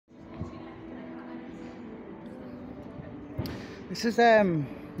This is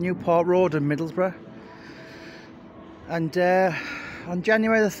Newport Road in Middlesbrough, and on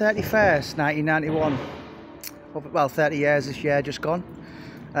January the 31st 1991, well 30 years this year just gone,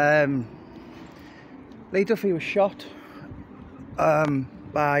 Lee Duffy was shot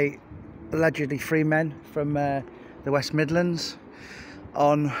by allegedly 3 men from the West Midlands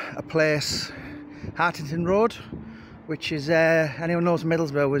on a place, Hartington Road, which is, anyone knows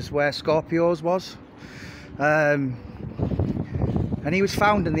Middlesbrough was where Scorpios was. And he was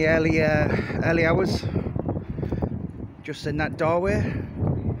found in the early hours, just in that doorway.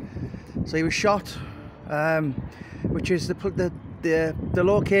 So he was shot, which is the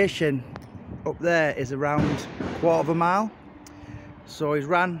location up there is around a quarter of a mile. So he's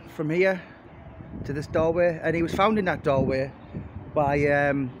ran from here to this doorway, and he was found in that doorway by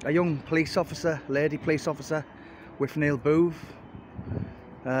a young police officer, lady police officer, with Neil Booth.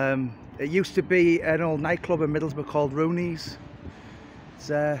 It used to be an old nightclub in Middlesbrough called Rooney's.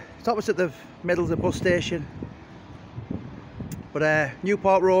 It's opposite the Middlesbrough bus station. But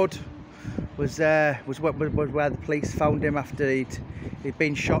Newport Road was where the police found him after he'd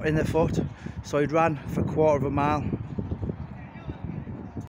been shot in the foot. So he'd ran for a quarter of a mile.